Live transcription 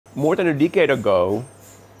More than a decade ago,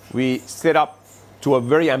 we set up to a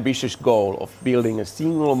very ambitious goal of building a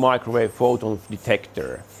single microwave photon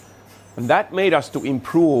detector. And that made us to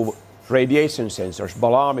improve radiation sensors,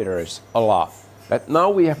 bolometers, a lot. That now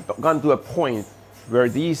we have gone to a point where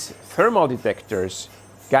these thermal detectors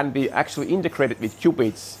can be actually integrated with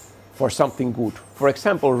qubits for something good. For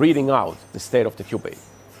example, reading out the state of the qubit.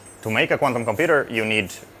 To make a quantum computer, you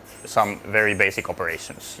need some very basic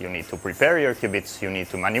operations. You need to prepare your qubits, you need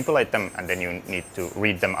to manipulate them, and then you need to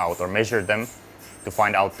read them out or measure them to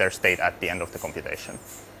find out their state at the end of the computation.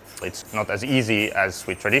 It's not as easy as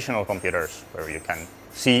with traditional computers, where you can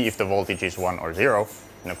see if the voltage is 1 or 0.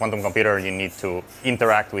 In a quantum computer, you need to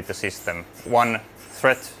interact with the system. One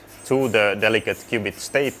threat to the delicate qubit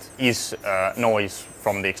state is noise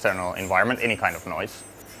from the external environment, any kind of noise.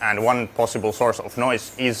 And one possible source of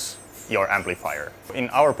noise is your amplifier. In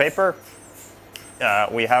our paper,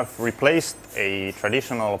 we have replaced a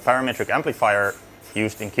traditional parametric amplifier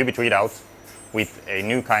used in qubit readout with a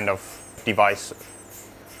new kind of device.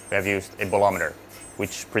 We have used a bolometer,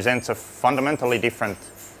 which presents a fundamentally different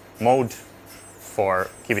mode for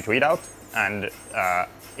qubit readout, and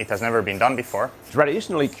it has never been done before.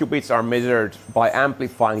 Traditionally, qubits are measured by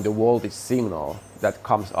amplifying the voltage signal that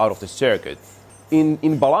comes out of the circuit. In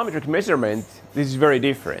bolometric measurement, this is very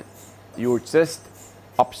different. You're just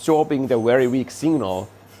absorbing the very weak signal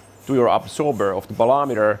to your absorber of the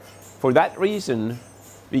bolometer. For that reason,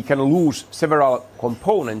 we can lose several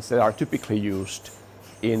components that are typically used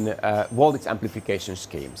in voltage amplification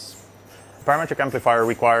schemes. Parametric amplifier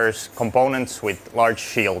requires components with large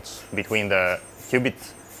shields between the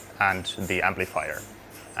qubit and the amplifier.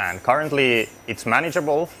 And currently it's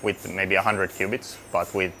manageable with maybe 100 qubits,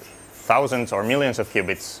 but with thousands or millions of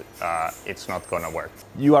qubits, it's not going to work.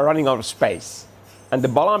 You are running out of space, and the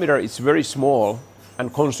bolometer is very small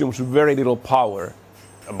and consumes very little power.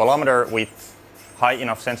 A bolometer with high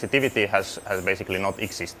enough sensitivity has basically not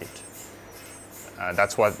existed.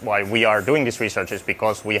 That's why we are doing this research, is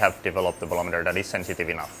because we have developed a bolometer that is sensitive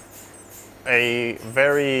enough. A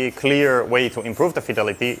very clear way to improve the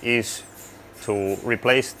fidelity is to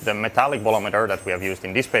replace the metallic bolometer that we have used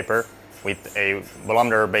in this paper with a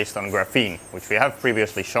bolometer based on graphene, which we have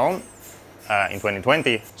previously shown in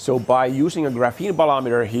 2020. So by using a graphene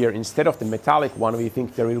bolometer here instead of the metallic one, we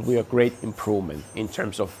think there will be a great improvement in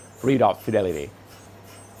terms of readout fidelity.